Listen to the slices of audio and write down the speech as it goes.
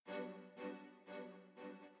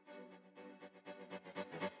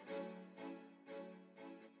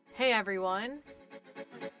Hey everyone!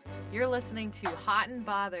 You're listening to Hot and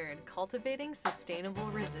Bothered, Cultivating Sustainable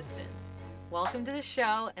Resistance. Welcome to the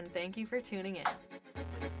show and thank you for tuning in.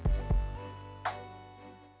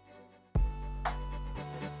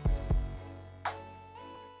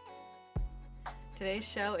 Today's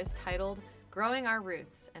show is titled Growing Our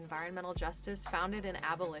Roots, Environmental Justice Founded in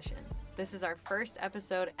Abolition. This is our first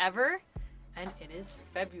episode ever, and it is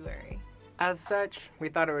February. As such, we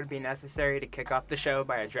thought it would be necessary to kick off the show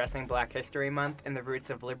by addressing Black History Month and the roots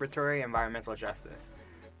of liberatory environmental justice.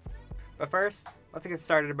 But first, let's get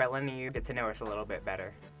started by letting you get to know us a little bit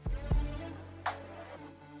better.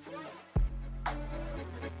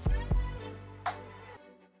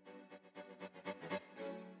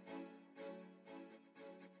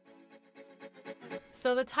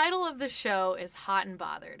 So the title of the show is Hot and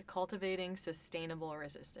Bothered, Cultivating Sustainable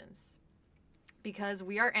Resistance. Because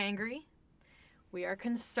we are angry, we are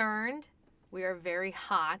concerned, we are very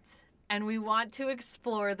hot, and we want to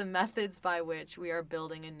explore the methods by which we are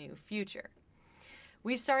building a new future.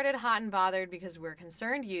 We started Hot and Bothered because we're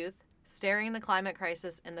concerned youth staring the climate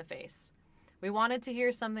crisis in the face. We wanted to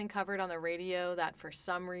hear something covered on the radio that for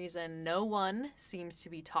some reason no one seems to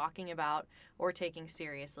be talking about or taking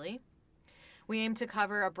seriously. We aim to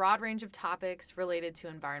cover a broad range of topics related to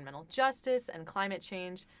environmental justice and climate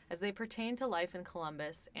change as they pertain to life in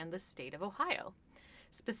Columbus and the state of Ohio.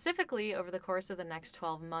 Specifically, over the course of the next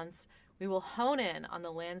 12 months, we will hone in on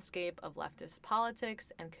the landscape of leftist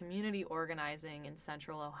politics and community organizing in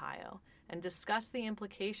Central Ohio and discuss the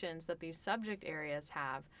implications that these subject areas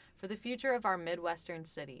have for the future of our Midwestern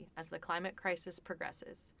city as the climate crisis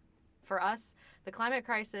progresses. For us, the climate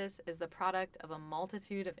crisis is the product of a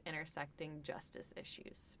multitude of intersecting justice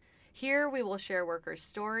issues. Here, we will share workers'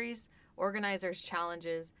 stories, organizers'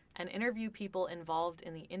 challenges, and interview people involved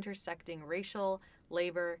in the intersecting racial,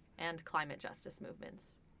 labor, and climate justice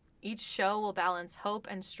movements. Each show will balance hope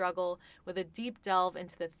and struggle with a deep delve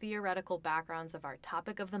into the theoretical backgrounds of our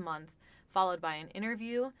topic of the month, followed by an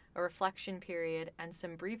interview, a reflection period, and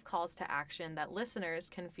some brief calls to action that listeners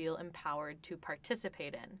can feel empowered to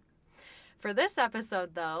participate in. For this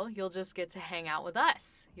episode, though, you'll just get to hang out with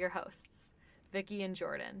us, your hosts, Vicky and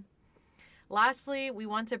Jordan. Lastly, we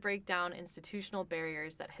want to break down institutional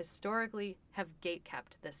barriers that historically have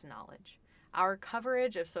gatekept this knowledge. Our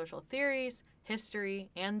coverage of social theories, history,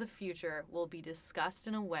 and the future will be discussed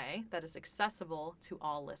in a way that is accessible to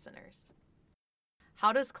all listeners.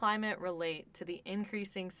 How does climate relate to the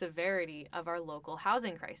increasing severity of our local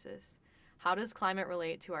housing crisis? How does climate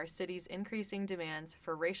relate to our city's increasing demands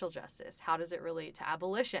for racial justice? How does it relate to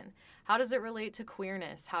abolition? How does it relate to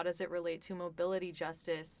queerness? How does it relate to mobility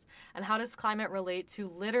justice? And how does climate relate to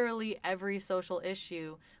literally every social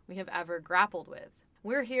issue we have ever grappled with?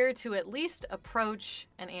 We're here to at least approach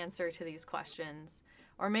an answer to these questions,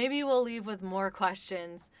 or maybe we'll leave with more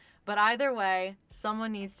questions, but either way,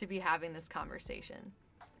 someone needs to be having this conversation.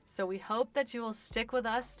 So we hope that you will stick with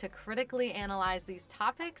us to critically analyze these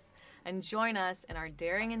topics and join us in our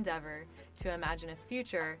daring endeavor to imagine a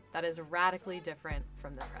future that is radically different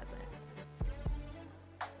from the present.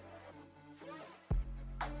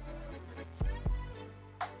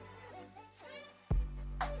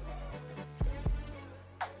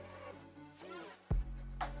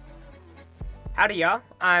 Howdy y'all,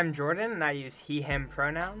 I'm Jordan and I use he, him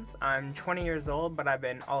pronouns. I'm 20 years old, but I've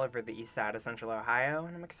been all over the east side of Central Ohio,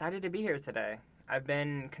 and I'm excited to be here today. I've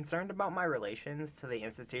been concerned about my relations to the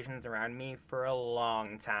institutions around me for a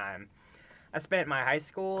long time. I spent my high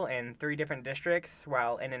school in 3 different districts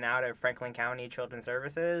while in and out of Franklin County Children's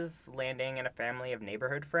Services, landing in a family of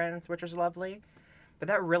neighborhood friends, which was lovely. But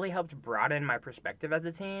that really helped broaden my perspective as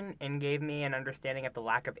a teen and gave me an understanding of the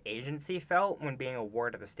lack of agency felt when being a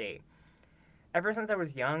ward of the state. Ever since I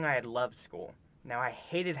was young, I had loved school. Now, I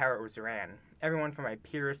hated how it was ran. Everyone from my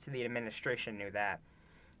peers to the administration knew that.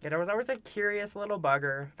 Yet I was always a curious little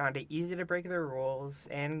bugger, found it easy to break the rules,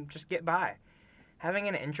 and just get by. Having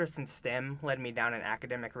an interest in STEM led me down an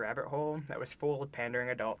academic rabbit hole that was full of pandering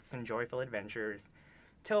adults and joyful adventures,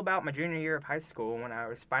 till about my junior year of high school when I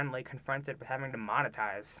was finally confronted with having to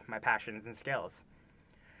monetize my passions and skills.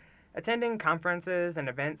 Attending conferences and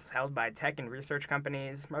events held by tech and research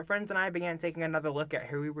companies, my friends and I began taking another look at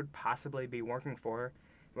who we would possibly be working for,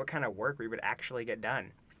 and what kind of work we would actually get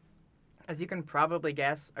done. As you can probably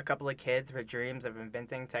guess, a couple of kids with dreams of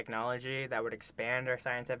inventing technology that would expand our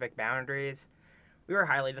scientific boundaries, we were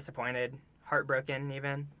highly disappointed, heartbroken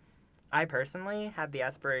even. I personally had the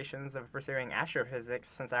aspirations of pursuing astrophysics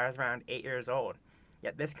since I was around 8 years old,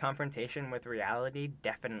 yet this confrontation with reality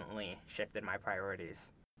definitely shifted my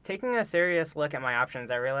priorities. Taking a serious look at my options,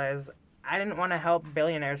 I realized I didn't want to help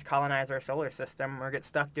billionaires colonize our solar system or get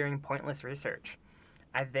stuck doing pointless research.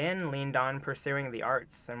 I then leaned on pursuing the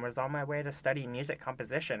arts and was on my way to study music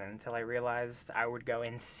composition until I realized I would go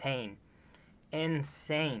insane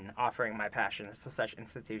offering my passions to such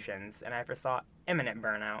institutions, and I foresaw imminent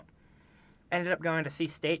burnout. I ended up going to C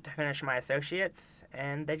State to finish my associates,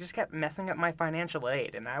 and they just kept messing up my financial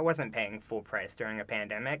aid, and I wasn't paying full price during a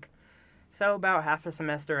pandemic. So about half a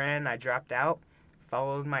semester in, I dropped out,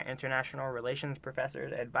 followed my international relations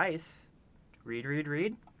professor's advice. Read,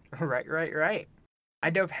 write. I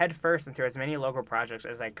dove headfirst into as many local projects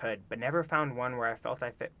as I could, but never found one where I felt I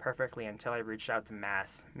fit perfectly until I reached out to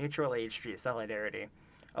MASS, Mutual Aid Street Solidarity,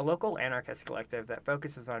 a local anarchist collective that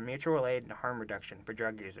focuses on mutual aid and harm reduction for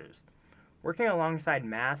drug users. Working alongside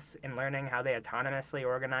MASS and learning how they autonomously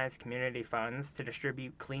organize community funds to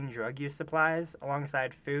distribute clean drug use supplies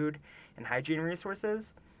alongside food and hygiene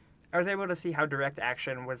resources, I was able to see how direct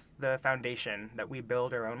action was the foundation that we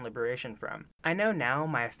build our own liberation from. I know now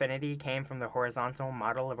my affinity came from the horizontal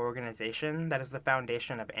model of organization that is the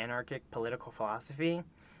foundation of anarchic political philosophy.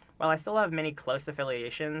 While I still have many close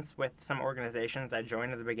affiliations with some organizations I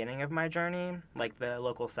joined at the beginning of my journey, like the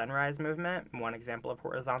local Sunrise Movement, one example of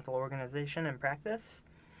horizontal organization in practice,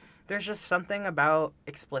 there's just something about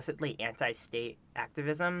explicitly anti-state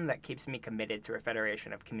activism that keeps me committed to a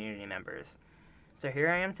federation of community members. So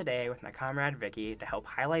here I am today with my comrade Vicky to help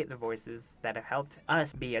highlight the voices that have helped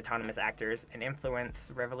us be autonomous actors and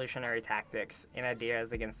influence revolutionary tactics and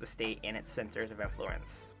ideas against the state and its centers of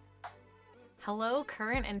influence. Hello,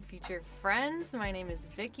 current and future friends. My name is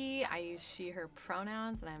Vicky. I use she, her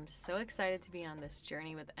pronouns, and I'm so excited to be on this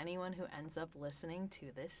journey with anyone who ends up listening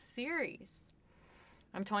to this series.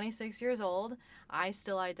 I'm 26 years old. I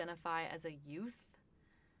still identify as a youth.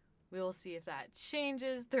 We will see if that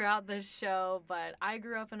changes throughout this show, but I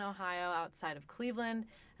grew up in Ohio outside of Cleveland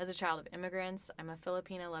as a child of immigrants. I'm a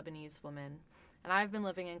Filipino-Lebanese woman, and I've been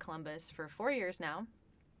living in Columbus for 4 years now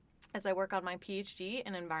as I work on my PhD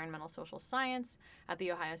in environmental social science at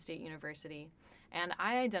The Ohio State University, and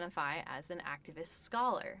I identify as an activist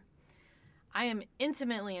scholar. I am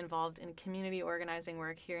intimately involved in community organizing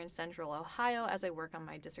work here in Central Ohio as I work on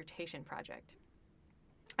my dissertation project.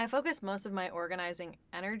 I focus most of my organizing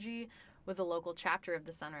energy with the local chapter of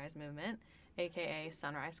the Sunrise Movement, aka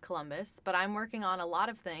Sunrise Columbus, but I'm working on a lot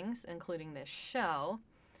of things, including this show,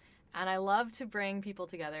 and I love to bring people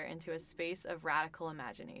together into a space of radical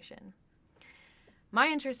imagination. My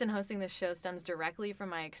interest in hosting this show stems directly from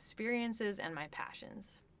my experiences and my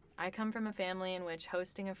passions. I come from a family in which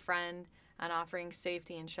hosting a friend and offering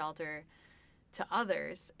safety and shelter to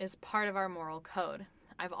others is part of our moral code.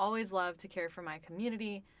 I've always loved to care for my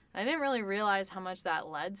community, and I didn't really realize how much that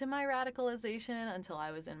led to my radicalization until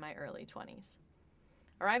I was in my early 20s.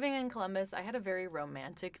 Arriving in Columbus, I had a very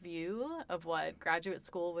romantic view of what graduate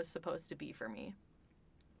school was supposed to be for me.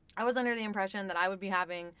 I was under the impression that I would be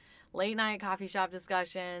having late-night coffee shop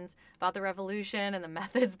discussions about the revolution and the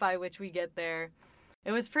methods by which we get there.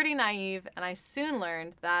 It was pretty naive, and I soon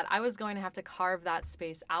learned that I was going to have to carve that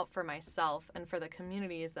space out for myself and for the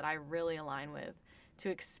communities that I really align with, to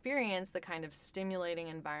experience the kind of stimulating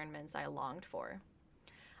environments I longed for.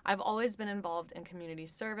 I've always been involved in community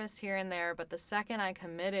service here and there, but the second I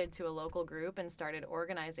committed to a local group and started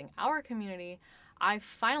organizing our community, I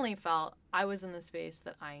finally felt I was in the space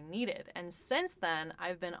that I needed. And since then,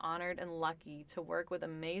 I've been honored and lucky to work with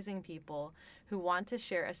amazing people who want to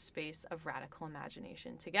share a space of radical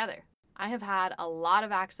imagination together. I have had a lot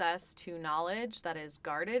of access to knowledge that is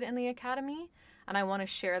guarded in the academy, and I want to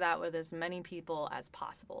share that with as many people as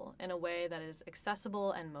possible in a way that is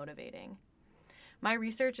accessible and motivating. My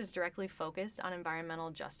research is directly focused on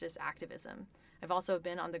environmental justice activism. I've also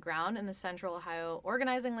been on the ground in the Central Ohio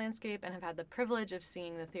organizing landscape and have had the privilege of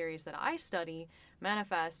seeing the theories that I study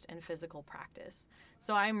manifest in physical practice.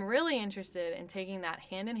 So I'm really interested in taking that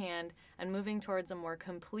hand in hand and moving towards a more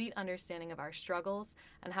complete understanding of our struggles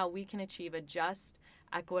and how we can achieve a just,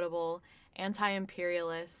 equitable,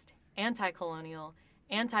 anti-imperialist, anti-colonial,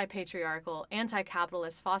 anti-patriarchal,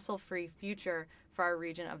 anti-capitalist, fossil-free future for our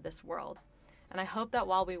region of this world. And I hope that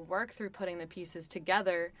while we work through putting the pieces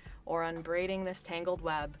together or unbraiding this tangled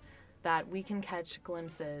web, that we can catch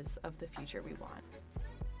glimpses of the future we want.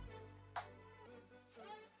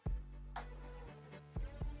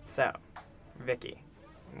 So, Vicky,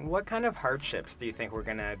 what kind of hardships do you think we're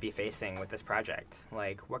going to be facing with this project?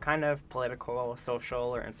 Like, what kind of political,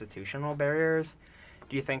 social, or institutional barriers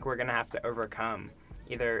do you think we're going to have to overcome,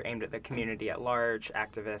 either aimed at the community at large,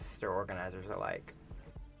 activists, or organizers alike?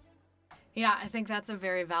 Yeah, I think that's a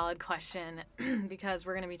very valid question because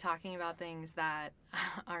we're going to be talking about things that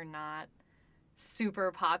are not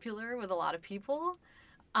super popular with a lot of people.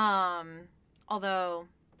 Although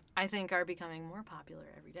I think are becoming more popular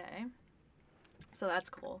every day. So that's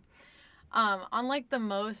cool. On like the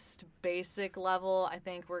most basic level, I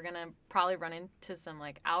think we're going to probably run into some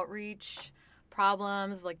like outreach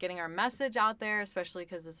problems, like getting our message out there, especially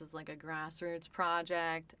because this is like a grassroots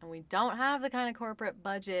project and we don't have the kind of corporate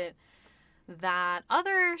budget that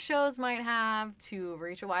other shows might have to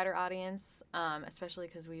reach a wider audience, especially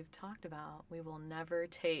because we've talked about we will never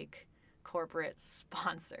take corporate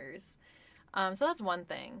sponsors. So that's one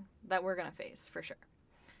thing that we're going to face for sure.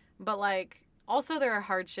 But like also there are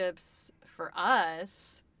hardships for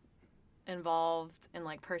us involved in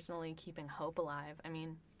like personally keeping hope alive. I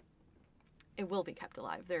mean, it will be kept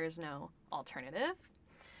alive. There is no alternative.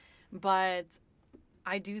 But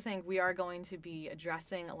I do think we are going to be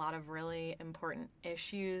addressing a lot of really important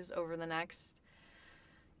issues over the next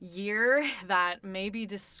year that may be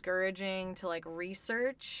discouraging to like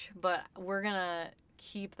research, but we're going to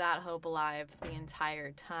keep that hope alive the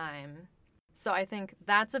entire time. So I think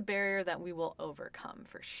that's a barrier that we will overcome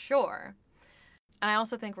for sure. And I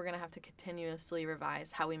also think we're going to have to continuously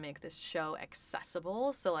revise how we make this show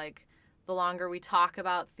accessible. So like the longer we talk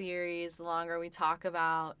about theories, the longer we talk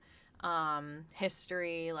about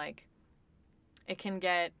history, like it can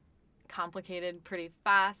get complicated pretty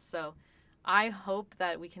fast. So I hope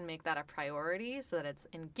that we can make that a priority so that it's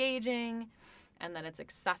engaging and that it's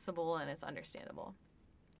accessible and it's understandable.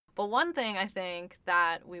 But one thing I think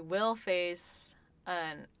that we will face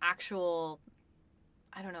an actual,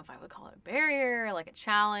 I don't know if I would call it a barrier, like a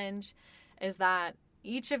challenge, is that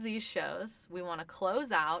each of these shows we want to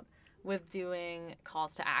close out with doing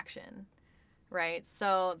calls to action, right?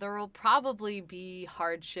 So there will probably be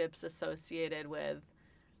hardships associated with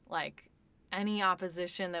like any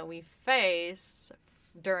opposition that we face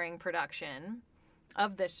during production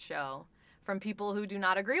of this show from people who do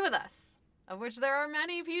not agree with us, of which there are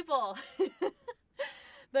many people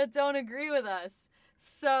that don't agree with us.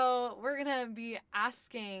 So we're going to be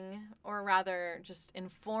asking, or rather just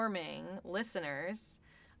informing listeners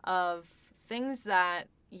of things that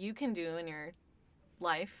you can do in your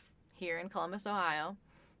life here in Columbus, Ohio,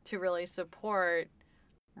 to really support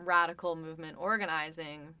radical movement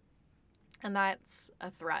organizing. And that's a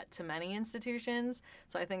threat to many institutions.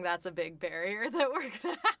 So I think that's a big barrier that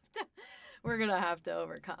we're gonna have to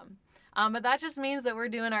overcome. But that just means that we're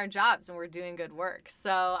doing our jobs and we're doing good work.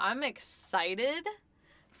 So I'm excited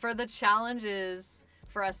for the challenges,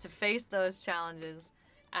 for us to face those challenges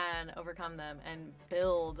and overcome them and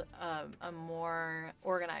build a more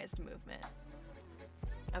organized movement.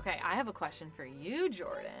 Okay, I have a question for you,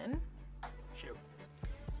 Jordan. Shoot.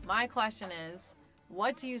 My question is,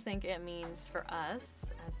 what do you think it means for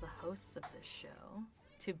us as the hosts of this show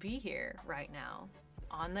to be here right now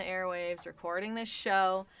on the airwaves recording this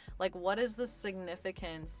show? Like, what is the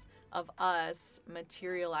significance of us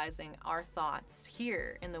materializing our thoughts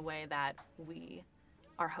here in the way that we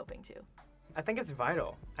are hoping to? I think it's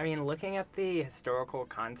vital. I mean, looking at the historical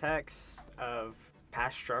context of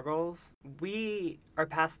past struggles, we are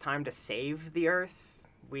past time to save the earth.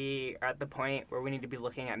 We are at the point where we need to be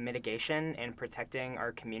looking at mitigation and protecting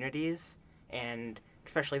our communities, and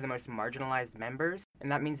especially the most marginalized members. And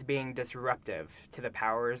that means being disruptive to the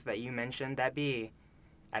powers that you mentioned that be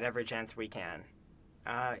at every chance we can.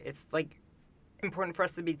 It's like important for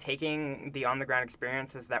us to be taking the on-the-ground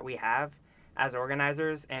experiences that we have as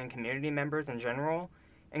organizers and community members in general,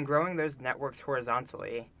 and growing those networks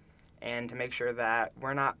horizontally, and to make sure that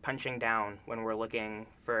we're not punching down when we're looking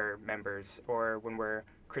for members or when we're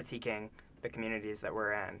critiquing the communities that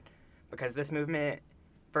we're in. Because this movement,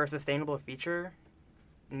 for a sustainable future,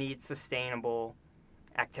 needs sustainable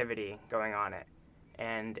activity going on it.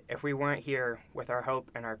 And if we weren't here with our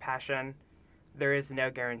hope and our passion, there is no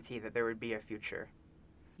guarantee that there would be a future.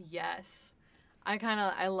 Yes.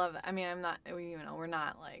 I love it. I mean, we're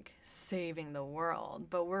not like saving the world,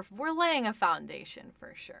 but we're laying a foundation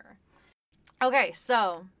for sure. Okay,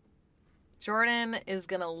 so Jordan is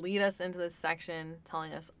going to lead us into this section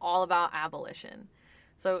telling us all about abolition.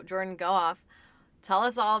 So Jordan, go off. Tell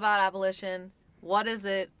us all about abolition. What is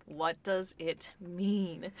it? What does it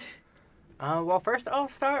mean? Well, first I'll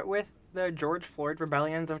start with the George Floyd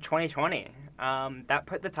rebellions of 2020. That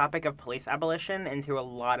put the topic of police abolition into a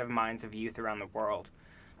lot of minds of youth around the world.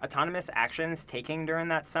 Autonomous actions taken during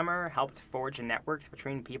that summer helped forge networks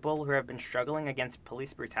between people who have been struggling against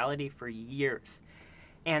police brutality for years,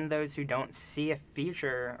 and those who don't see a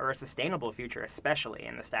future, or a sustainable future especially,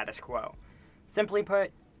 in the status quo. Simply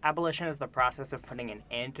put, abolition is the process of putting an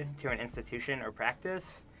end to an institution or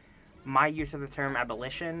practice, My use of the term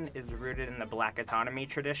abolition is rooted in the Black autonomy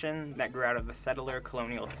tradition that grew out of the settler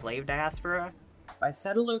colonial slave diaspora. By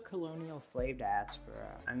settler colonial slave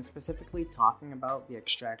diaspora, I'm specifically talking about the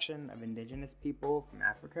extraction of indigenous people from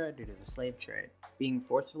Africa due to the slave trade, being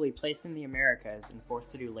forcefully placed in the Americas and forced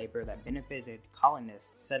to do labor that benefited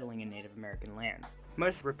colonists settling in Native American lands.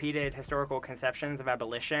 Most repeated historical conceptions of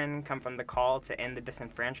abolition come from the call to end the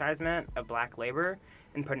disenfranchisement of black labor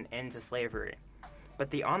and put an end to slavery. But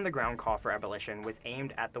the on-the-ground call for abolition was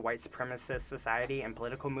aimed at the white supremacist society and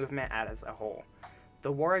political movement as a whole.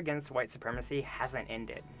 The war against white supremacy hasn't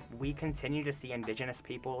ended. We continue to see indigenous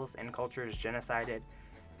peoples and cultures genocided,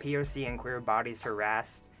 POC and queer bodies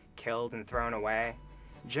harassed, killed, and thrown away.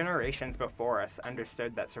 Generations before us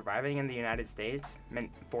understood that surviving in the United States meant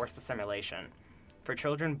forced assimilation. For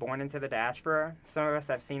children born into the diaspora, some of us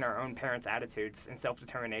have seen our own parents' attitudes and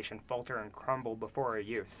self-determination falter and crumble before our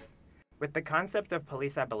youth. With the concept of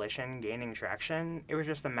police abolition gaining traction, it was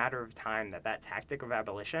just a matter of time that tactic of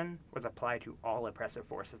abolition was applied to all oppressive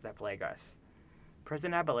forces that plague us.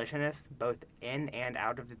 Prison abolitionists, both in and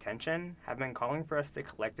out of detention, have been calling for us to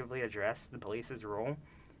collectively address the police's role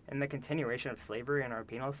in the continuation of slavery in our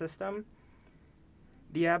penal system.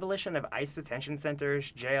 The abolition of ICE detention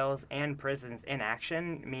centers, jails, and prisons in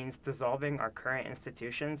action means dissolving our current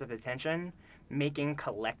institutions of detention, making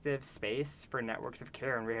collective space for networks of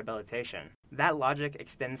care and rehabilitation. That logic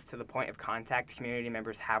extends to the point of contact community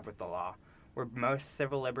members have with the law, where most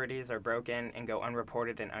civil liberties are broken and go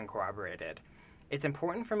unreported and uncorroborated. It's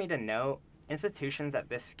important for me to note, institutions at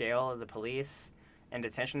this scale of the police and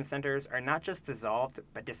detention centers are not just dissolved,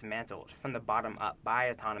 but dismantled from the bottom up by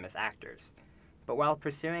autonomous actors. But while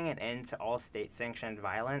pursuing an end to all state-sanctioned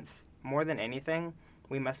violence, more than anything,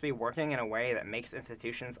 we must be working in a way that makes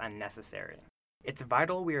institutions unnecessary. It's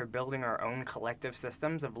vital we are building our own collective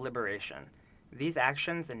systems of liberation. These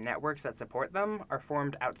actions and networks that support them are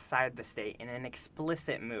formed outside the state in an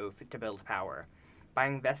explicit move to build power. By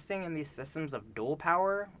investing in these systems of dual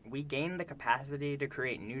power, we gain the capacity to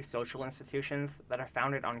create new social institutions that are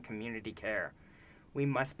founded on community care. We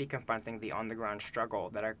must be confronting the on-the-ground struggle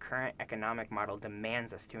that our current economic model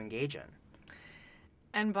demands us to engage in.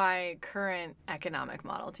 And by current economic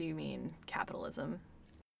model, do you mean capitalism?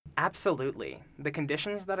 Absolutely. The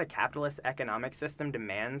conditions that a capitalist economic system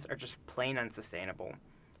demands are just plain unsustainable.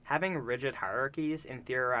 Having rigid hierarchies and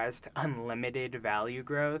theorized unlimited value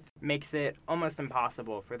growth makes it almost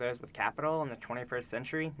impossible for those with capital in the 21st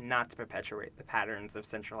century not to perpetuate the patterns of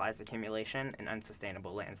centralized accumulation and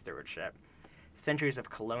unsustainable land stewardship. Centuries of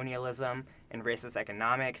colonialism and racist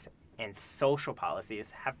economics and social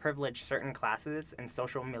policies have privileged certain classes and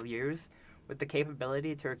social milieus with the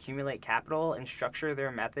capability to accumulate capital and structure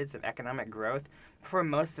their methods of economic growth before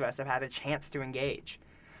most of us have had a chance to engage.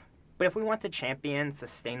 But if we want to champion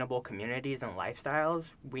sustainable communities and lifestyles,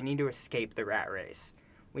 we need to escape the rat race.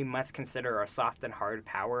 We must consider our soft and hard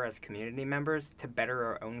power as community members to better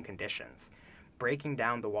our own conditions, breaking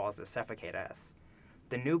down the walls that suffocate us.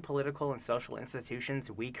 The new political and social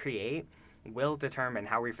institutions we create will determine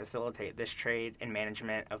how we facilitate this trade and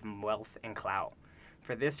management of wealth and clout.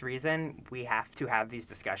 For this reason, we have to have these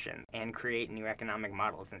discussions and create new economic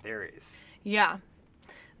models and theories. Yeah.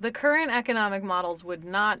 The current economic models would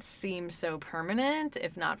not seem so permanent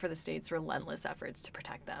if not for the state's relentless efforts to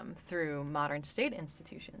protect them through modern state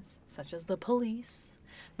institutions, such as the police,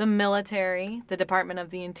 the military, the Department of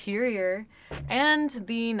the Interior, and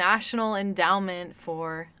the National Endowment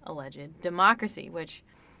for Alleged Democracy, which,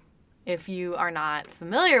 if you are not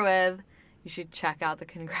familiar with, you should check out the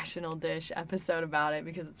Congressional Dish episode about it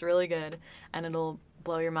because it's really good and it'll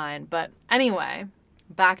blow your mind. But anyway,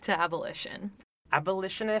 back to abolition.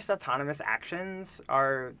 Abolitionist autonomous actions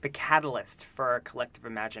are the catalyst for our collective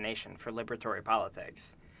imagination for liberatory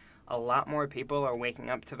politics. A lot more people are waking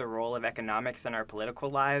up to the role of economics in our political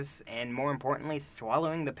lives, and more importantly,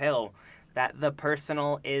 swallowing the pill that the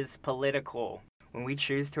personal is political. When we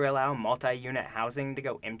choose to allow multi-unit housing to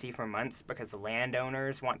go empty for months because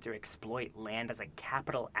landowners want to exploit land as a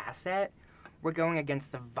capital asset, we're going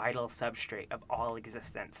against the vital substrate of all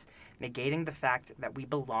existence, negating the fact that we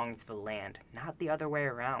belong to the land, not the other way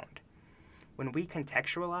around. When we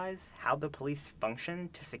contextualize how the police function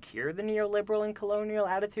to secure the neoliberal and colonial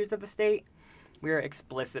attitudes of the state, we are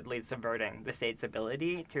explicitly subverting the state's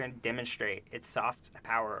ability to demonstrate its soft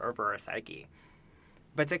power over our psyche.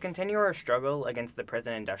 But to continue our struggle against the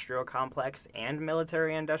prison-industrial complex and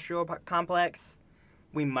military-industrial complex,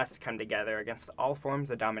 we must come together against all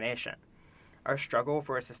forms of domination. Our struggle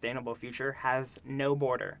for a sustainable future has no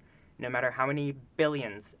border, no matter how many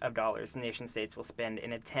billions of dollars nation-states will spend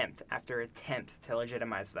in attempt after attempt to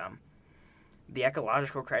legitimize them. The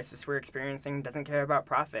ecological crisis we're experiencing doesn't care about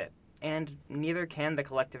profit, and neither can the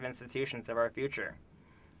collective institutions of our future.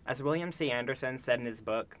 As William C. Anderson said in his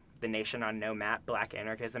book, The Nation on No Map, Black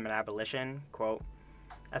Anarchism and Abolition, quote,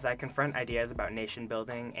 "As I confront ideas about nation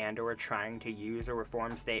building and or trying to use or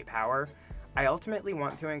reform state power, I ultimately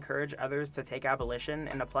want to encourage others to take abolition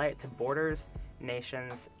and apply it to borders,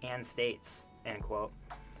 nations, and states," end quote.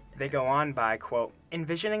 They go on by, quote,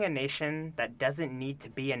 "envisioning a nation that doesn't need to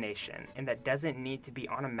be a nation and that doesn't need to be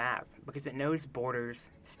on a map because it knows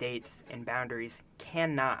borders, states, and boundaries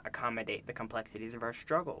cannot accommodate the complexities of our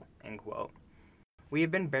struggle," end quote. We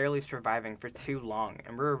have been barely surviving for too long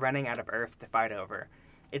and we're running out of earth to fight over.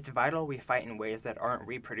 It's vital we fight in ways that aren't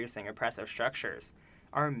reproducing oppressive structures.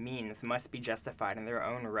 Our means must be justified in their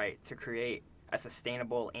own right to create a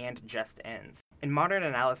sustainable and just ends. In Modern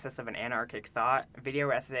Analysis of an Anarchic Thought, video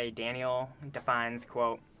essay Daniel defines,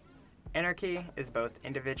 quote, "Anarchy is both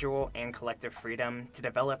individual and collective freedom to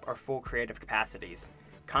develop our full creative capacities,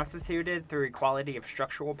 constituted through equality of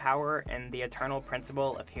structural power and the eternal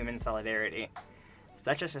principle of human solidarity.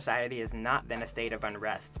 Such a society is not then a state of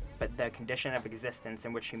unrest, but the condition of existence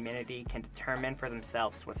in which humanity can determine for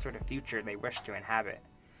themselves what sort of future they wish to inhabit.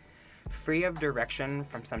 Free of direction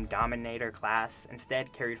from some dominator class,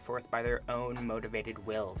 instead carried forth by their own motivated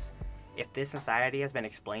wills. If this society has been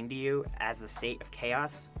explained to you as a state of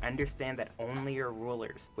chaos, understand that only your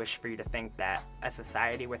rulers wish for you to think that a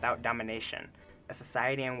society without domination, a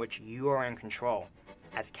society in which you are in control,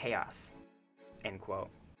 as chaos," end quote.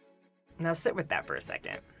 Now sit with that for a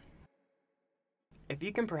second. If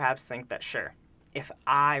you can perhaps think that, sure, if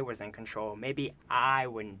I was in control, maybe I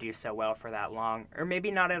wouldn't do so well for that long, or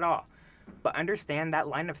maybe not at all. But understand that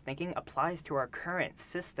line of thinking applies to our current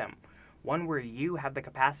system, one where you have the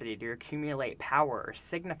capacity to accumulate power or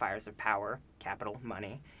signifiers of power, capital,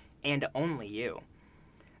 money, and only you.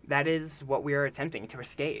 That is what we are attempting to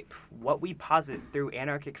escape. What we posit through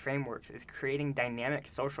anarchic frameworks is creating dynamic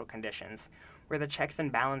social conditions where the checks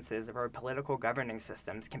and balances of our political governing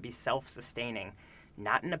systems can be self-sustaining,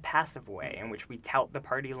 not in a passive way in which we tout the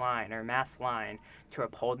party line or mass line to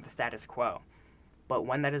uphold the status quo, but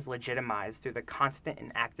one that is legitimized through the constant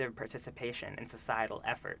and active participation in societal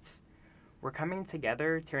efforts. We're coming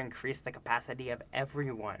together to increase the capacity of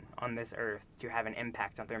everyone on this earth to have an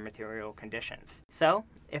impact on their material conditions. So,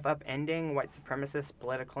 if upending white supremacist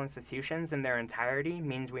political institutions in their entirety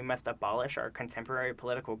means we must abolish our contemporary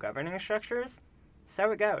political governing structures, so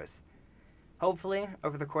it goes. Hopefully,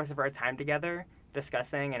 over the course of our time together,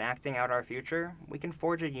 discussing and acting out our future, we can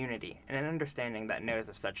forge a unity and an understanding that knows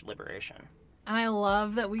of such liberation. And I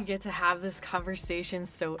love that we get to have this conversation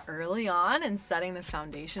so early on and setting the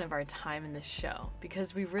foundation of our time in this show,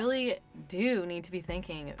 because we really do need to be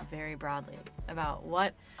thinking very broadly about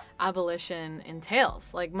what abolition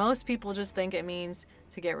entails. Like, most people just think it means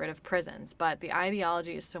to get rid of prisons, but the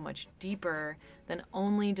ideology is so much deeper than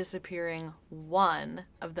only disappearing one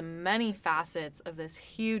of the many facets of this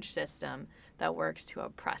huge system that works to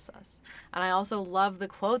oppress us. And I also love the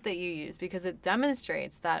quote that you use, because it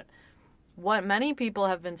demonstrates that what many people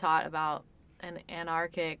have been taught about an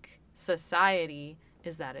anarchic society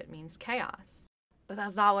is that it means chaos. But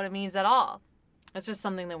that's not what it means at all. It's just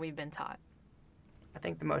something that we've been taught. I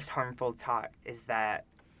think the most harmful thought is that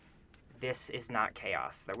this is not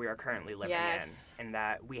chaos that we are currently living in, and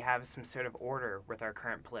that we have some sort of order with our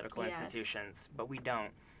current political institutions, but we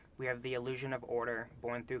don't. We have the illusion of order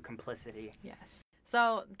born through complicity. Yes.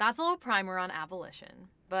 So that's a little primer on abolition,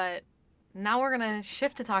 but now we're going to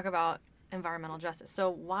shift to talk about environmental justice. So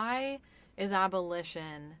why is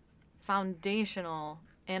abolition foundational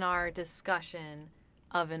in our discussion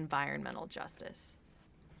of environmental justice?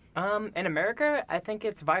 In America, I think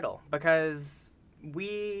it's vital because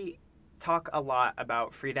we talk a lot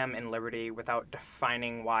about freedom and liberty without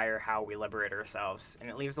defining why or how we liberate ourselves, and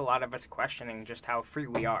it leaves a lot of us questioning just how free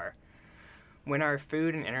we are. When our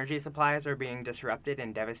food and energy supplies are being disrupted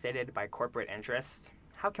and devastated by corporate interests,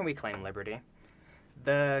 how can we claim liberty?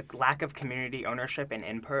 The lack of community ownership and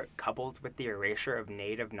input, coupled with the erasure of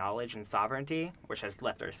native knowledge and sovereignty, which has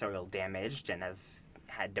left our soil damaged and has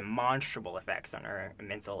had demonstrable effects on our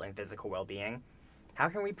mental and physical well-being, how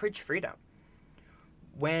can we preach freedom?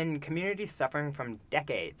 When communities suffering from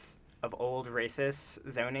decades of old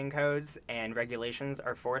racist zoning codes and regulations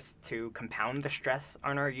are forced to compound the stress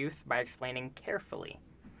on our youth by explaining carefully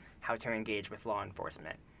how to engage with law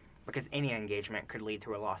enforcement, because any engagement could lead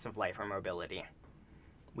to a loss of life or mobility.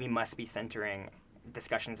 We must be centering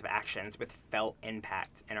discussions of actions with felt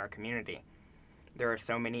impact in our community. There are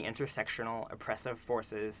so many intersectional, oppressive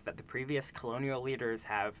forces that the previous colonial leaders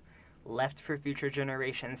have left for future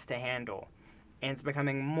generations to handle, And it's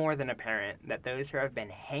becoming more than apparent that those who have been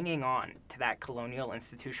hanging on to that colonial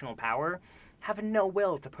institutional power have no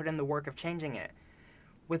will to put in the work of changing it.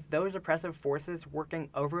 With those oppressive forces working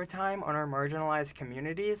overtime on our marginalized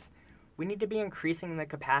communities, we need to be increasing the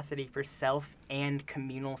capacity for self and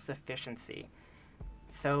communal sufficiency.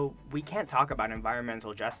 So we can't talk about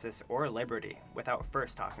environmental justice or liberty without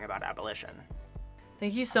first talking about abolition.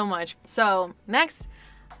 Thank you so much. So next,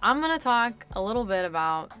 I'm going to talk a little bit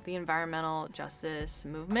about the environmental justice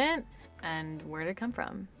movement and where did it come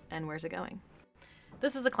from and where's it going.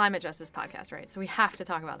 This is a climate justice podcast, right? So we have to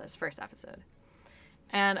talk about this first episode.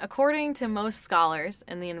 And according to most scholars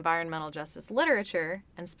in the environmental justice literature,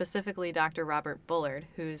 and specifically Dr. Robert Bullard,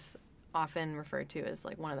 who's often referred to as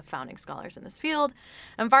like one of the founding scholars in this field,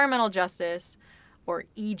 environmental justice, or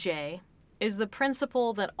EJ, is the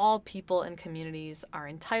principle that all people and communities are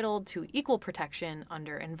entitled to equal protection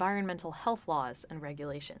under environmental health laws and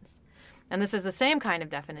regulations. And this is the same kind of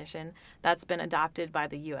definition that's been adopted by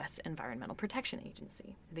the U.S. Environmental Protection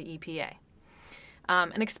Agency, the EPA.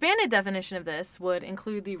 An expanded definition of this would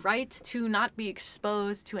include the right to not be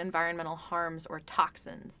exposed to environmental harms or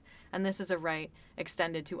toxins. And this is a right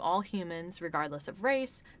extended to all humans, regardless of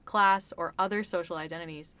race, class, or other social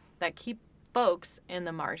identities that keep folks in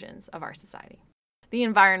the margins of our society. The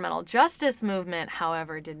environmental justice movement,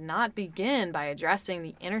 however, did not begin by addressing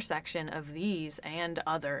the intersection of these and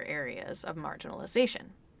other areas of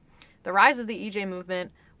marginalization. The rise of the EJ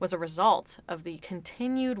movement was a result of the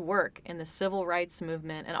continued work in the civil rights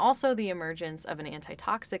movement and also the emergence of an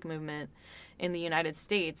anti-toxic movement in the United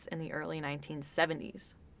States in the early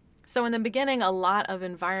 1970s. So in the beginning, a lot of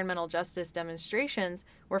environmental justice demonstrations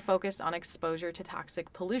were focused on exposure to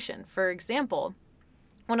toxic pollution. For example,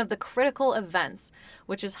 one of the critical events,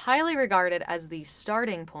 which is highly regarded as the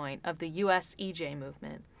starting point of the U.S. EJ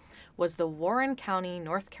movement, was the Warren County,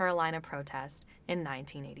 North Carolina protest in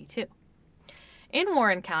 1982. In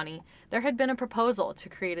Warren County, there had been a proposal to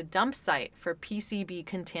create a dump site for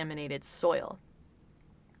PCB-contaminated soil.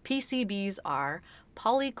 PCBs are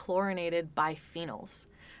polychlorinated biphenyls,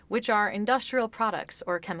 which are industrial products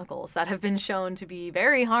or chemicals that have been shown to be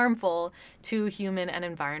very harmful to human and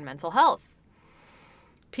environmental health.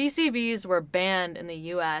 PCBs were banned in the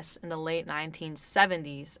U.S. in the late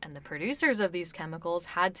 1970s, and the producers of these chemicals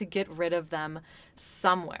had to get rid of them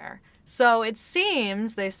somewhere. So it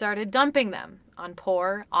seems they started dumping them on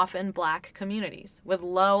poor, often black communities with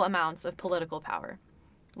low amounts of political power,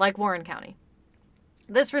 like Warren County.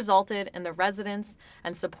 This resulted in the residents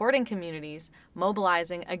and supporting communities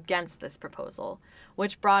mobilizing against this proposal,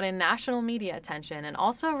 which brought in national media attention and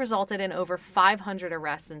also resulted in over 500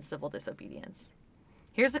 arrests and civil disobedience.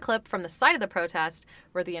 Here's a clip from the site of the protest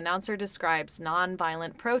where the announcer describes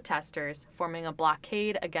nonviolent protesters forming a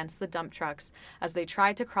blockade against the dump trucks as they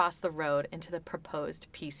tried to cross the road into the proposed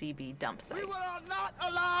PCB dump site. We will not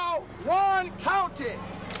allow Warren County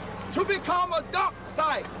to become a dump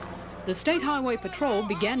site. The State Highway Patrol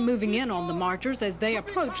began moving in on the marchers as they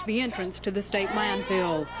approached the entrance to the state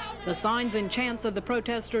landfill. The signs and chants of the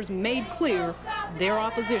protesters made clear their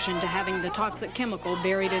opposition to having the toxic chemical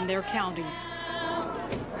buried in their county.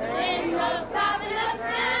 There ain't no stopping us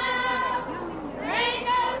now. There ain't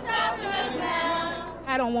no stopping us now.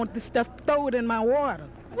 I don't want this stuff thrown in my water.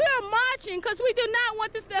 We're marching because we do not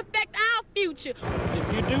want this to affect our future.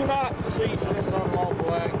 If you do not cease this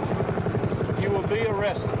unlawful act, you will be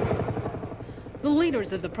arrested. The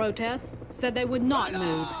leaders of the protests said they would not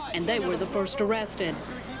move, and they were the first arrested.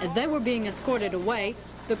 As they were being escorted away,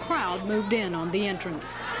 the crowd moved in on the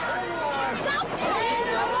entrance.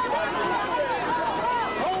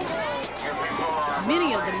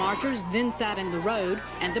 Many of the marchers then sat in the road,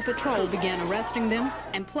 and the patrol began arresting them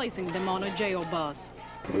and placing them on a jail bus.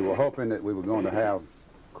 We were hoping that we were going to have,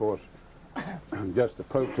 of course, just a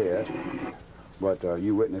protest, but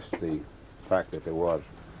you witnessed the fact that there was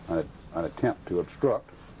an attempt to obstruct,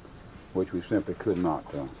 which we simply could not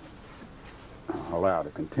allow to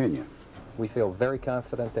continue. We feel very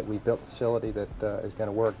confident that we built a facility that is going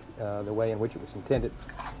to work the way in which it was intended,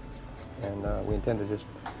 and we intend to just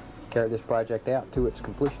carry this project out to its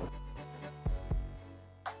completion.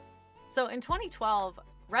 So in 2012,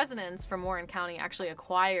 residents from Warren County actually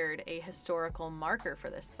acquired a historical marker for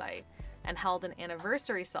this site and held an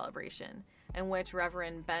anniversary celebration in which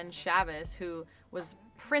Reverend Ben Chavez, who was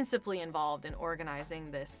principally involved in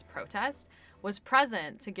organizing this protest, was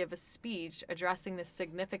present to give a speech addressing the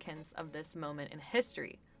significance of this moment in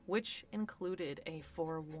history, which included a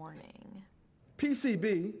forewarning.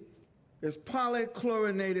 PCB is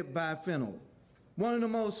polychlorinated biphenyl, one of the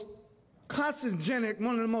most carcinogenic,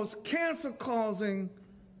 one of the most cancer-causing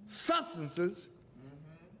substances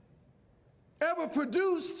ever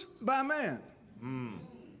produced by man.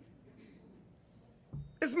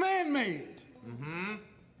 It's man-made.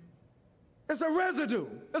 It's a residue.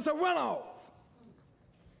 It's a runoff.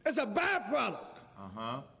 It's a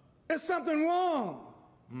byproduct. There's something wrong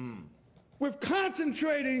with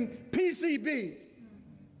concentrating PCB,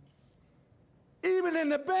 even in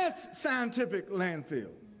the best scientific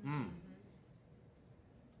landfill.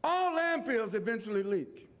 All landfills eventually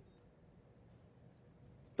leak.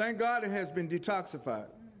 Thank God it has been detoxified.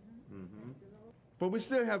 But we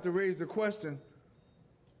still have to raise the question,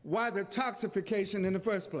 why the toxification in the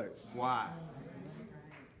first place? Why?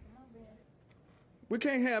 We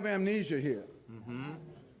can't have amnesia here.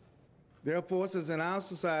 There are forces in our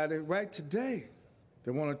society right today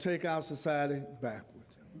that want to take our society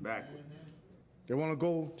backwards. They want to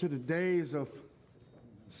go to the days of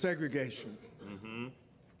segregation.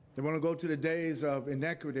 They want to go to the days of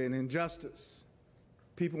inequity and injustice.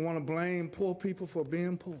 People want to blame poor people for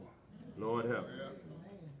being poor. Lord help.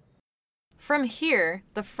 From here,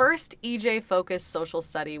 the first EJ-focused social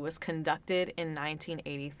study was conducted in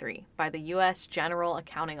 1983 by the U.S. General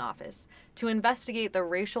Accounting Office to investigate the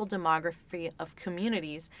racial demography of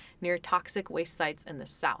communities near toxic waste sites in the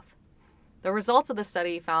South. The results of the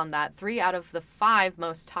study found that 3 out of the 5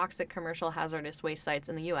 most toxic commercial hazardous waste sites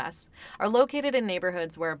in the U.S. are located in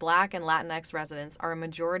neighborhoods where Black and Latinx residents are a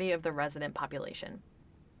majority of the resident population.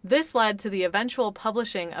 This led to the eventual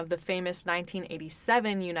publishing of the famous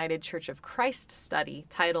 1987 United Church of Christ study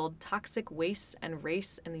titled Toxic Waste and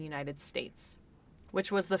Race in the United States,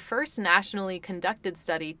 which was the first nationally conducted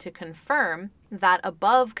study to confirm that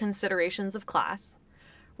above considerations of class,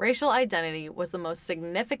 racial identity was the most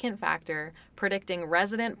significant factor predicting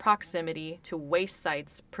resident proximity to waste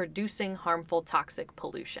sites producing harmful toxic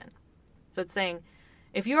pollution. So it's saying,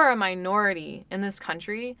 if you are a minority in this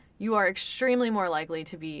country, you are extremely more likely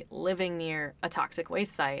to be living near a toxic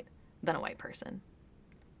waste site than a white person.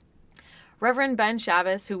 Reverend Ben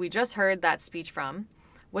Chavis, who we just heard that speech from,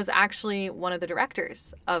 was actually one of the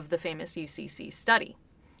directors of the famous UCC study.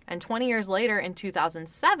 And 20 years later, in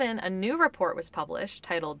 2007, a new report was published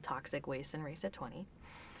titled Toxic Waste and Race at 20,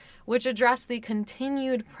 which addressed the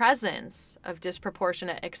continued presence of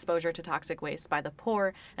disproportionate exposure to toxic waste by the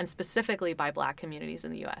poor and specifically by Black communities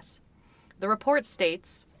in the U.S. The report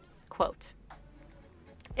states, quote,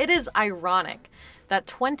 "It is ironic that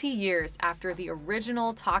 20 years after the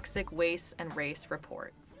original Toxic Waste and Race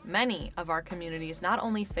report, many of our communities not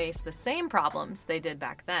only face the same problems they did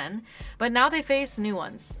back then, but now they face new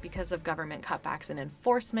ones because of government cutbacks in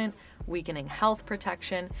enforcement, weakening health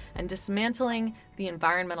protection, and dismantling the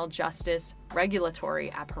environmental justice regulatory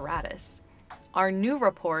apparatus. Our new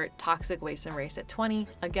report, Toxic Waste and Race at 20,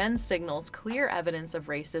 again signals clear evidence of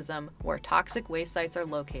racism where toxic waste sites are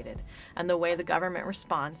located and the way the government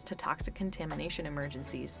responds to toxic contamination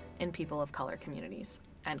emergencies in people of color communities."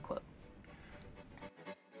 End quote.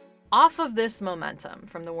 Off of this momentum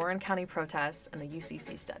from the Warren County protests and the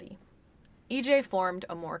UCC study, EJ formed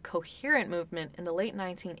a more coherent movement in the late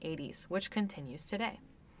 1980s, which continues today.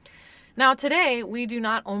 Now, today, we do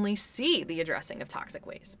not only see the addressing of toxic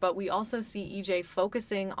waste, but we also see EJ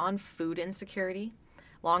focusing on food insecurity,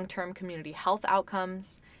 long-term community health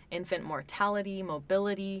outcomes, infant mortality,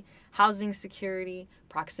 mobility, housing security,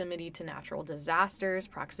 proximity to natural disasters,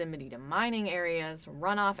 proximity to mining areas,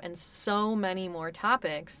 runoff, and so many more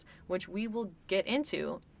topics, which we will get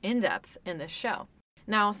into in depth in this show.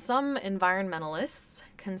 Now, some environmentalists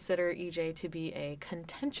consider EJ to be a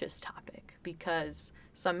contentious topic because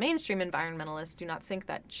some mainstream environmentalists do not think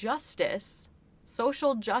that justice,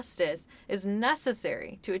 social justice, is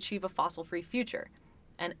necessary to achieve a fossil-free future,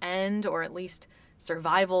 an end or at least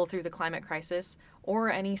survival through the climate crisis,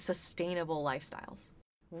 or any sustainable lifestyles.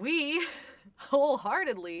 We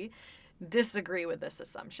wholeheartedly disagree with this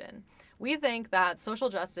assumption. We think that social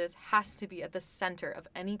justice has to be at the center of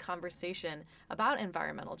any conversation about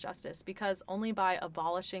environmental justice because only by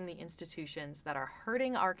abolishing the institutions that are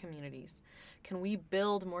hurting our communities can we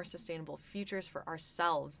build more sustainable futures for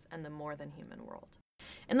ourselves and the more than human world.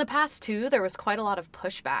 In the past, too, there was quite a lot of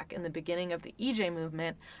pushback in the beginning of the EJ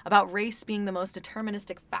movement about race being the most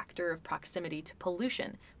deterministic factor of proximity to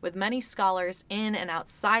pollution, with many scholars in and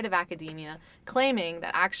outside of academia claiming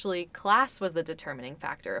that actually class was the determining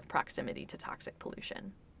factor of proximity to toxic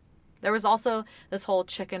pollution. There was also this whole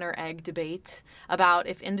chicken or egg debate about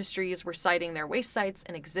if industries were siting their waste sites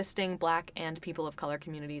in existing Black and people of color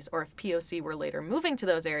communities, or if POC were later moving to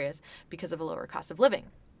those areas because of a lower cost of living.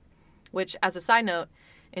 Which, as a side note,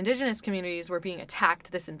 Indigenous communities were being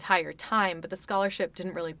attacked this entire time, but the scholarship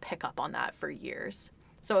didn't really pick up on that for years.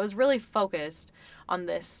 So it was really focused on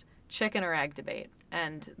this chicken or egg debate.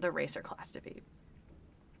 and the race or class debate.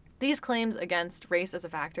 These claims against race as a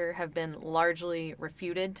factor have been largely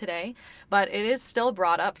refuted today, but it is still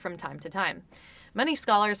brought up from time to time. Many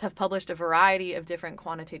scholars have published a variety of different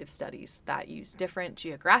quantitative studies that use different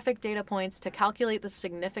geographic data points to calculate the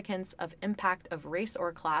significance of impact of race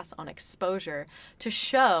or class on exposure to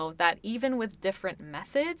show that even with different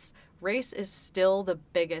methods, race is still the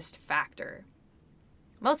biggest factor.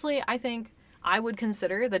 Mostly, I think I would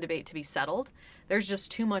consider the debate to be settled. There's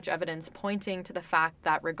just too much evidence pointing to the fact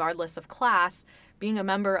that regardless of class, being a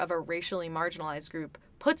member of a racially marginalized group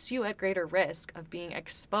puts you at greater risk of being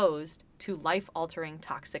exposed to life-altering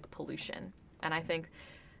toxic pollution. And I think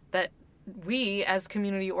that we, as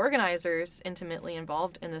community organizers intimately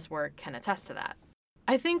involved in this work, can attest to that.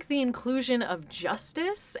 I think the inclusion of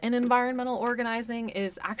justice in environmental organizing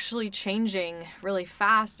is actually changing really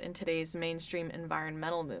fast in today's mainstream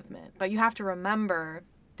environmental movement. But you have to remember,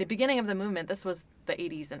 the beginning of the movement, this was the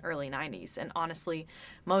 80s and early 90s, and honestly,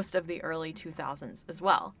 most of the early 2000s as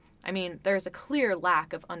well. I mean, there's a clear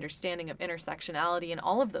lack of understanding of intersectionality in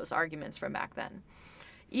all of those arguments from back then.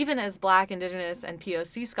 Even as Black, Indigenous, and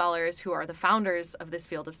POC scholars who are the founders of this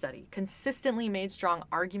field of study consistently made strong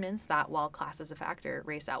arguments that while class is a factor,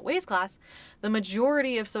 race outweighs class, the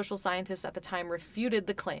majority of social scientists at the time refuted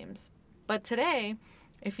the claims. But today,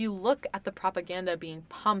 if you look at the propaganda being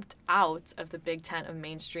pumped out of the big tent of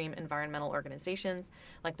mainstream environmental organizations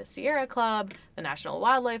like the Sierra Club, the National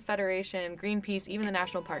Wildlife Federation, Greenpeace, even the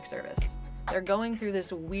National Park Service, they're going through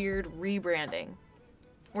this weird rebranding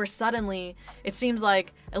where suddenly it seems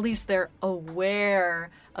like at least they're aware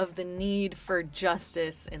of the need for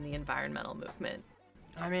justice in the environmental movement.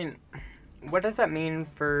 I mean, what does that mean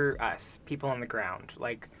for us, people on the ground?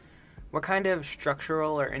 Like, what kind of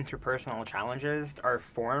structural or interpersonal challenges are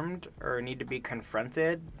formed or need to be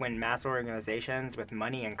confronted when mass organizations with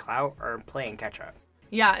money and clout are playing catch-up?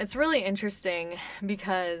 Yeah, it's really interesting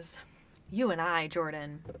because you and I,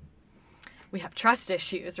 Jordan, we have trust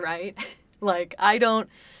issues, right? Like, I don't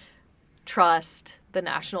trust the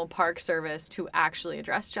National Park Service to actually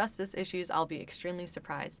address justice issues. I'll be extremely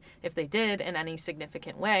surprised if they did in any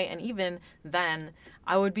significant way. And even then,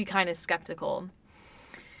 I would be kind of skeptical.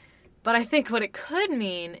 But I think what it could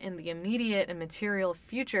mean in the immediate and material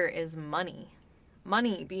future is money.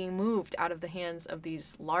 Money being moved out of the hands of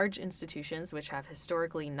these large institutions, which have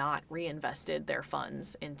historically not reinvested their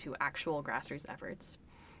funds into actual grassroots efforts.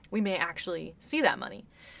 We may actually see that money.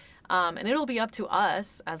 And it'll be up to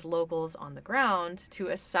us as locals on the ground to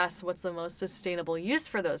assess what's the most sustainable use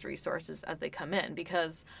for those resources as they come in.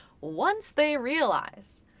 Because once they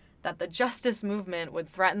realize that the justice movement would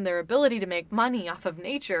threaten their ability to make money off of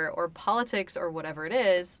nature or politics or whatever it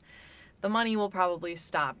is, the money will probably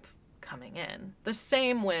stop coming in. The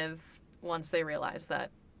same with once they realize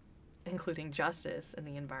that including justice in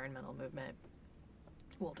the environmental movement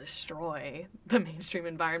will destroy the mainstream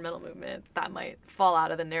environmental movement. That might fall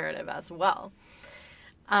out of the narrative as well.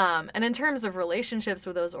 And in terms of relationships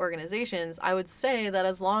with those organizations, I would say that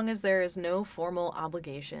as long as there is no formal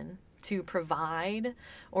obligation to provide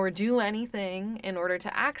or do anything in order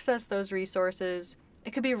to access those resources,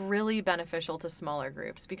 it could be really beneficial to smaller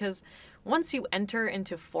groups, because once you enter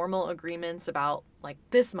into formal agreements about, like,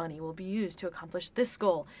 this money will be used to accomplish this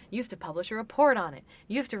goal, you have to publish a report on it,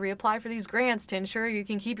 you have to reapply for these grants to ensure you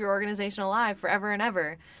can keep your organization alive forever and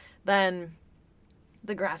ever, then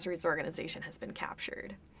the grassroots organization has been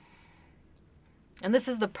captured. And this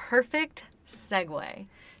is the perfect segue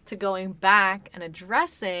to going back and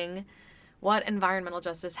addressing what environmental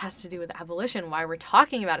justice has to do with abolition, why we're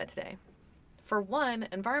talking about it today. For one,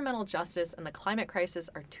 environmental justice and the climate crisis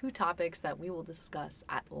are two topics that we will discuss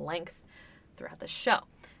at length throughout the show.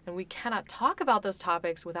 And we cannot talk about those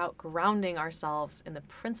topics without grounding ourselves in the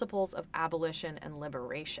principles of abolition and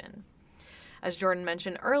liberation. As Jordan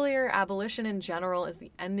mentioned earlier, abolition in general is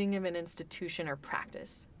the ending of an institution or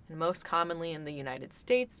practice. And most commonly in the United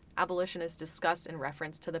States, abolition is discussed in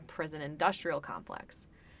reference to the prison industrial complex.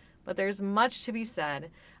 But there's much to be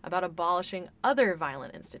said about abolishing other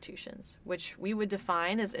violent institutions, which we would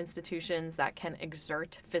define as institutions that can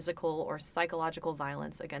exert physical or psychological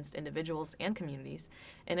violence against individuals and communities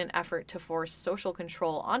in an effort to force social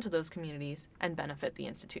control onto those communities and benefit the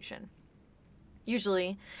institution.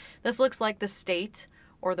 Usually, this looks like the state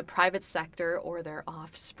or the private sector or their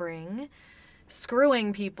offspring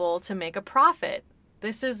screwing people to make a profit.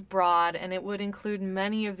 This is broad, and it would include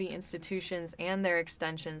many of the institutions and their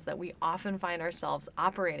extensions that we often find ourselves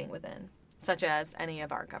operating within, such as any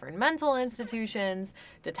of our governmental institutions,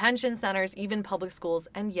 detention centers, even public schools,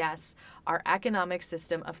 and yes, our economic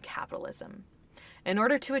system of capitalism. In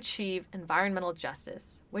order to achieve environmental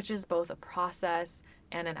justice, which is both a process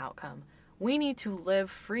and an outcome, we need to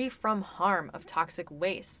live free from harm of toxic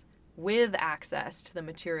waste with access to the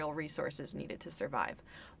material resources needed to survive,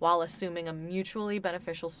 while assuming a mutually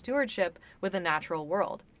beneficial stewardship with the natural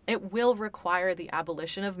world. It will require the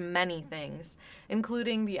abolition of many things,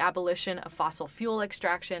 including the abolition of fossil fuel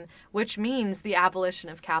extraction, which means the abolition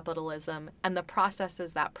of capitalism and the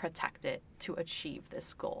processes that protect it to achieve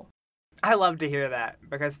this goal. I love to hear that,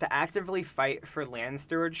 because to actively fight for land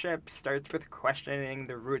stewardship starts with questioning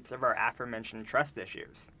the roots of our aforementioned trust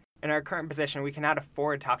issues. In our current position, we cannot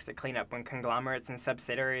afford toxic cleanup when conglomerates and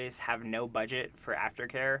subsidiaries have no budget for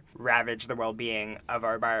aftercare, ravage the well-being of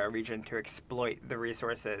our bioregion to exploit the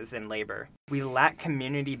resources and labor. We lack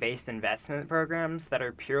community-based investment programs that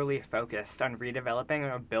are purely focused on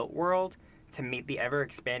redeveloping a built world to meet the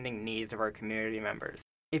ever-expanding needs of our community members.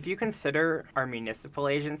 If you consider our municipal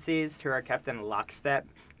agencies, who are kept in lockstep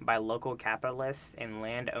by local capitalists and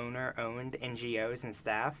landowner-owned NGOs and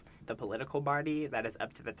staff, the political body that is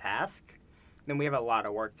up to the task, then we have a lot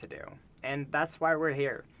of work to do. And that's why we're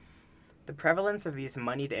here. The prevalence of these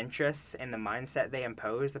moneyed interests and the mindset they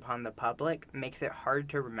impose upon the public makes it hard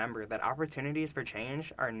to remember that opportunities for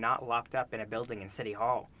change are not locked up in a building in City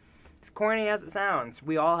Hall. As corny as it sounds,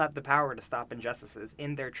 we all have the power to stop injustices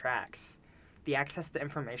in their tracks. The access to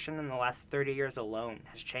information in the last 30 years alone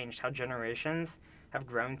has changed how generations have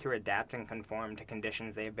grown to adapt and conform to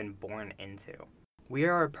conditions they have been born into. We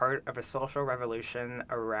are a part of a social revolution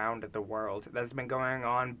around the world that has been going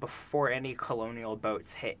on before any colonial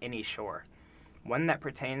boats hit any shore. One that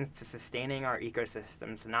pertains to sustaining our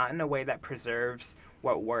ecosystems, not in a way that preserves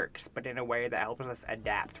what works, but in a way that helps us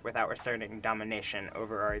adapt without asserting domination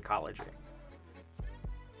over our ecology.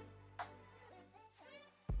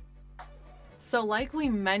 So like we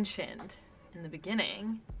mentioned in the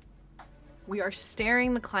beginning, we are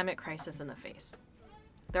staring the climate crisis in the face.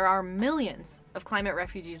 There are millions of climate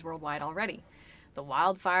refugees worldwide already. The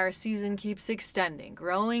wildfire season keeps extending.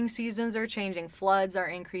 Growing seasons are changing. Floods are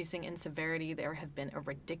increasing in severity. There have been a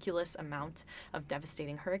ridiculous amount of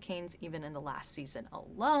devastating hurricanes even in the last season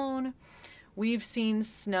alone. We've seen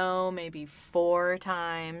snow maybe 4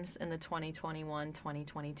 times in the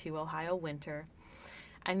 2021-2022 Ohio winter.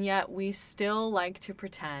 And yet we still like to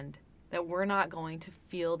pretend that we're not going to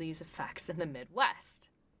feel these effects in the Midwest.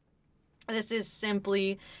 This is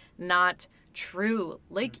simply not true.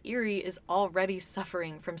 Lake Erie is already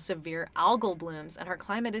suffering from severe algal blooms, and our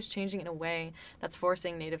climate is changing in a way that's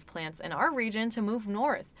forcing native plants in our region to move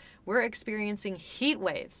north. We're experiencing heat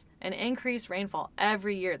waves and increased rainfall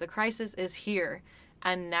every year. The crisis is here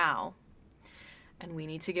and now, and we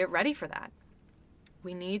need to get ready for that.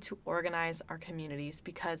 We need to organize our communities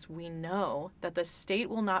because we know that the state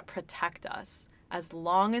will not protect us as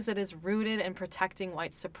long as it is rooted in protecting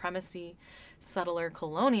white supremacy, settler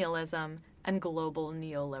colonialism, and global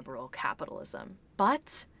neoliberal capitalism.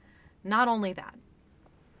 But not only that.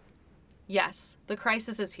 Yes, the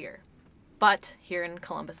crisis is here. But here in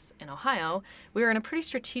Columbus, in Ohio, we are in a pretty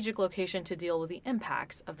strategic location to deal with the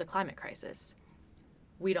impacts of the climate crisis.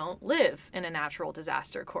 We don't live in a natural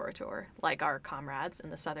disaster corridor like our comrades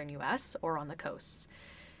in the southern U.S. or on the coasts.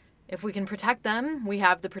 If we can protect them, we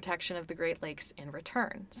have the protection of the Great Lakes in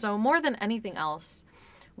return. So more than anything else,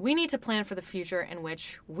 we need to plan for the future in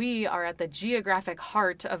which we are at the geographic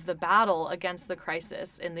heart of the battle against the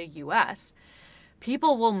crisis in the U.S.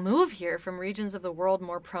 People will move here from regions of the world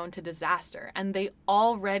more prone to disaster, and they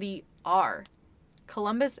already are.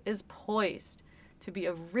 Columbus is poised to be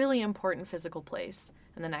a really important physical place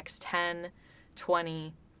in the next 10,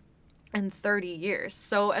 20, and 30 years.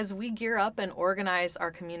 So as we gear up and organize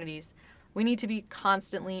our communities, we need to be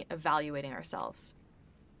constantly evaluating ourselves.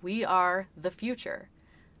 We are the future.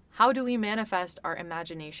 How do we manifest our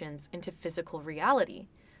imaginations into physical reality?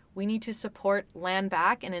 We need to support land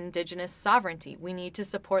back and indigenous sovereignty. We need to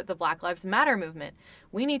support the Black Lives Matter movement.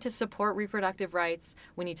 We need to support reproductive rights.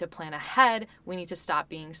 We need to plan ahead. We need to stop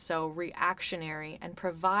being so reactionary and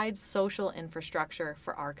provide social infrastructure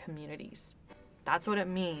for our communities. That's what it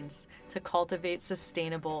means to cultivate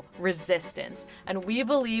sustainable resistance. And we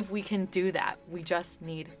believe we can do that. We just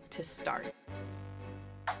need to start.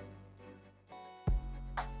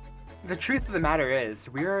 The truth of the matter is,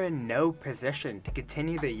 we are in no position to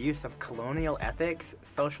continue the use of colonial ethics,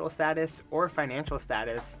 social status, or financial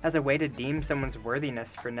status as a way to deem someone's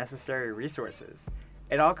worthiness for necessary resources.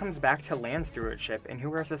 It all comes back to land stewardship and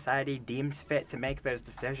who our society deems fit to make those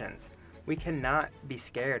decisions. We cannot be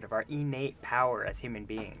scared of our innate power as human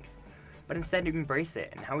beings, but instead embrace it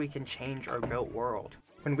and how we can change our built world.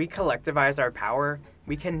 When we collectivize our power,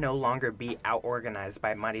 we can no longer be out-organized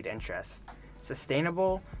by moneyed interests.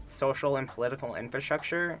 Sustainable social and political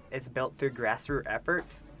infrastructure is built through grassroots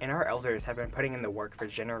efforts, and our elders have been putting in the work for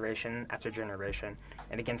generation after generation,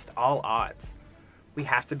 and against all odds. We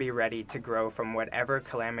have to be ready to grow from whatever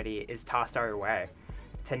calamity is tossed our way,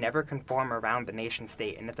 to never conform around the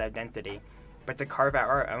nation-state and its identity, but to carve out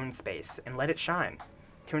our own space and let it shine,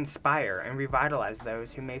 to inspire and revitalize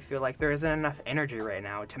those who may feel like there isn't enough energy right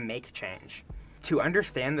now to make change. To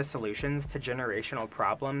understand the solutions to generational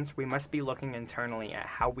problems, we must be looking internally at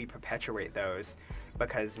how we perpetuate those,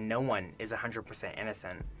 because no one is 100%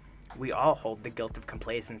 innocent. We all hold the guilt of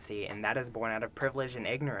complacency, and that is born out of privilege and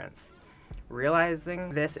ignorance.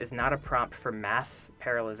 Realizing this is not a prompt for mass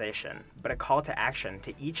paralyzation, but a call to action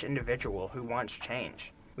to each individual who wants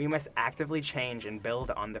change. We must actively change and build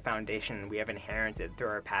on the foundation we have inherited through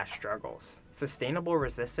our past struggles. Sustainable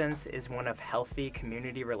resistance is one of healthy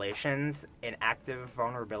community relations and active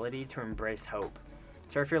vulnerability to embrace hope.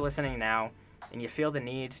 So if you're listening now and you feel the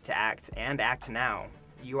need to act and act now,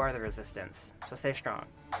 you are the resistance. So stay strong.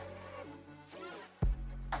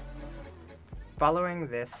 Following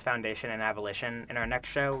this foundation in abolition, in our next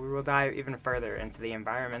show, we will dive even further into the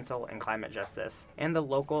environmental and climate justice and the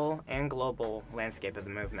local and global landscape of the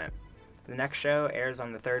movement. The next show airs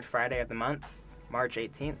on the third Friday of the month, March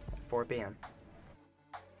 18th, 4 p.m.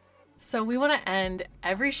 So we want to end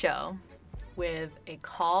every show with a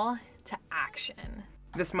call to action.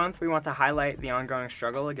 This month, we want to highlight the ongoing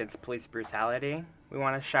struggle against police brutality. We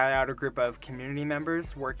want to shout out a group of community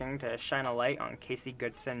members working to shine a light on Casey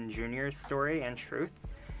Goodson Jr.'s story and truth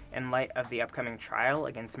in light of the upcoming trial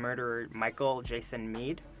against murderer Michael Jason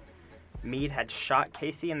Meade. Meade had shot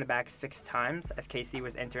Casey in the back 6 times as Casey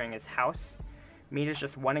was entering his house. Meade is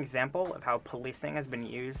just one example of how policing has been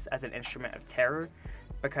used as an instrument of terror,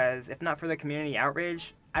 because if not for the community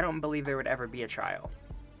outrage, I don't believe there would ever be a trial.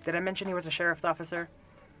 Did I mention he was a sheriff's officer?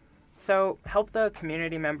 So help the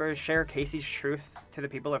community members share Casey's truth to the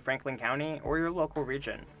people of Franklin County or your local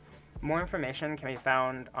region. More information can be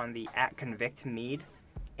found on the @ConvictMeade,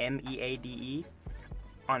 MEADE,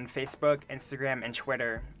 on Facebook, Instagram, and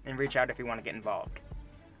Twitter, and reach out if you want to get involved.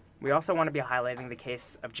 We also want to be highlighting the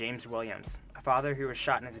case of James Williams, a father who was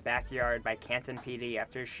shot in his backyard by Canton PD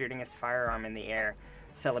after shooting his firearm in the air,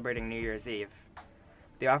 celebrating New Year's Eve.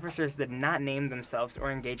 The officers did not name themselves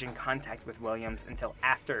or engage in contact with Williams until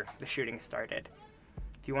after the shooting started.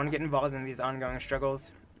 If you want to get involved in these ongoing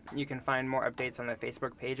struggles, you can find more updates on the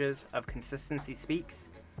Facebook pages of Consistency Speaks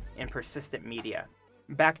and Persistent Media.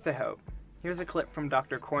 Back to hope. Here's a clip from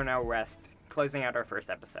Dr. Cornell West, closing out our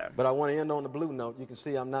first episode. But I want to end on the blue note. You can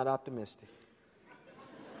see I'm not optimistic.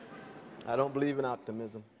 I don't believe in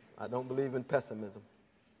optimism. I don't believe in pessimism.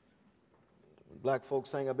 Black folks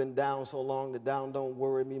saying I've been down so long, the down don't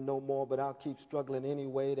worry me no more, but I'll keep struggling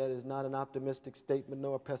anyway. That is not an optimistic statement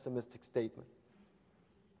nor a pessimistic statement.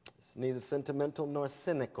 It's neither sentimental nor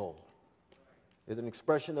cynical. It's an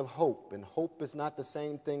expression of hope, and hope is not the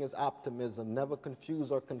same thing as optimism. Never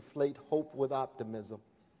confuse or conflate hope with optimism.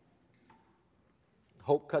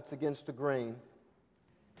 Hope cuts against the grain.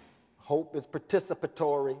 Hope is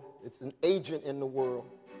participatory. It's an agent in the world.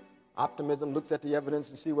 Optimism looks at the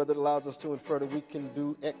evidence and see whether it allows us to infer that we can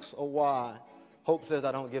do X or Y. Hope says,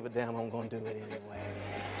 I don't give a damn, I'm going to do it anyway.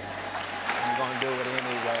 I'm going to do it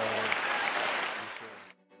anyway.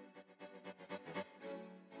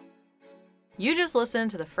 You just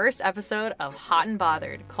listened to the first episode of Hot and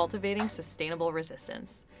Bothered, Cultivating Sustainable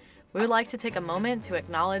Resistance. We would like to take a moment to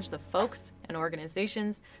acknowledge the folks and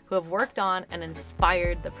organizations who have worked on and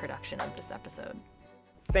inspired the production of this episode.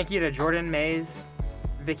 Thank you to Jordan Mays,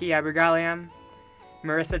 Vicky Abergaliam,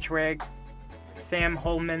 Marissa Twig, Sam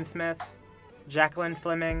Holman-Smith, Jacqueline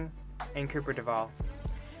Fleming, and Cooper Duvall.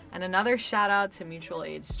 And another shout out to Mutual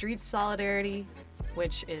Aid Street Solidarity,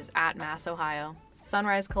 which is at Mass Ohio,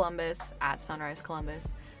 Sunrise Columbus at Sunrise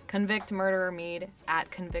Columbus, Convict Murderer Meade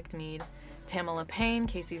at Convict Meade, Tamala Payne,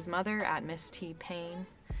 Casey's mother, at Miss T. Payne,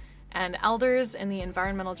 and elders in the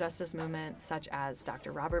environmental justice movement such as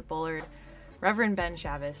Dr. Robert Bullard, Reverend Ben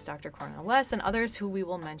Chavis, Dr. Cornell West, and others who we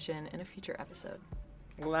will mention in a future episode.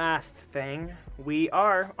 Last thing, we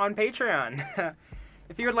are on Patreon.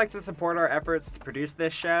 If you would like to support our efforts to produce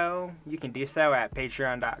this show, you can do so at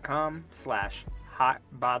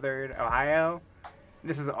patreon.com/hotbotheredohio.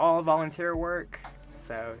 This is all volunteer work,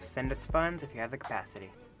 so send us funds if you have the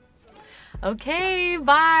capacity. Okay,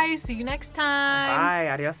 bye. See you next time. Bye.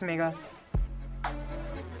 Adios, amigos.